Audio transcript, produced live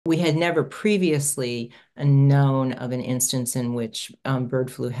We had never previously known of an instance in which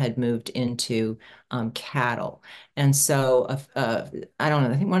bird flu had moved into cattle. And so, I don't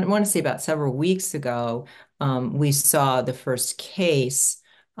know, I want to say about several weeks ago, we saw the first case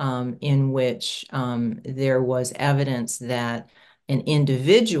in which there was evidence that an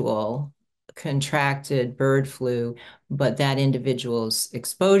individual contracted bird flu, but that individual's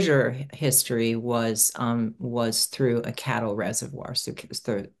exposure history was through a cattle reservoir, so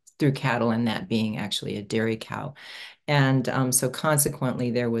through cattle, and that being actually a dairy cow. And so consequently,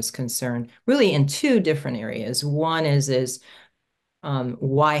 there was concern really in two different areas. One is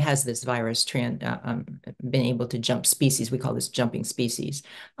why has this virus been able to jump species? We call this jumping species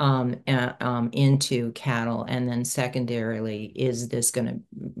into cattle. And then secondarily, is this going to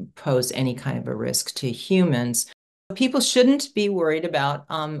pose any kind of a risk to humans? People shouldn't be worried about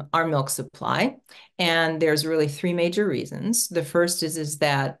our milk supply. And there's really three major reasons. The first is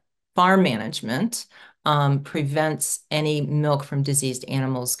that farm management prevents any milk from diseased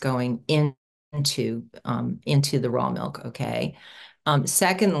animals going into the raw milk, okay?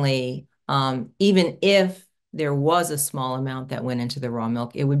 Secondly, even if there was a small amount that went into the raw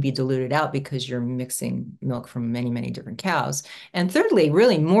milk, it would be diluted out because you're mixing milk from many, many different cows. And thirdly,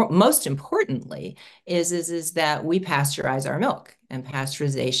 really most importantly, is that we pasteurize our milk, and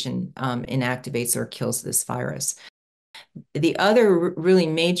pasteurization inactivates or kills this virus. The other really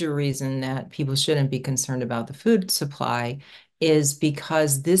major reason that people shouldn't be concerned about the food supply is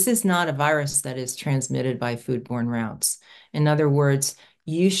because this is not a virus that is transmitted by foodborne routes. In other words,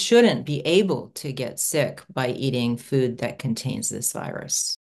 you shouldn't be able to get sick by eating food that contains this virus.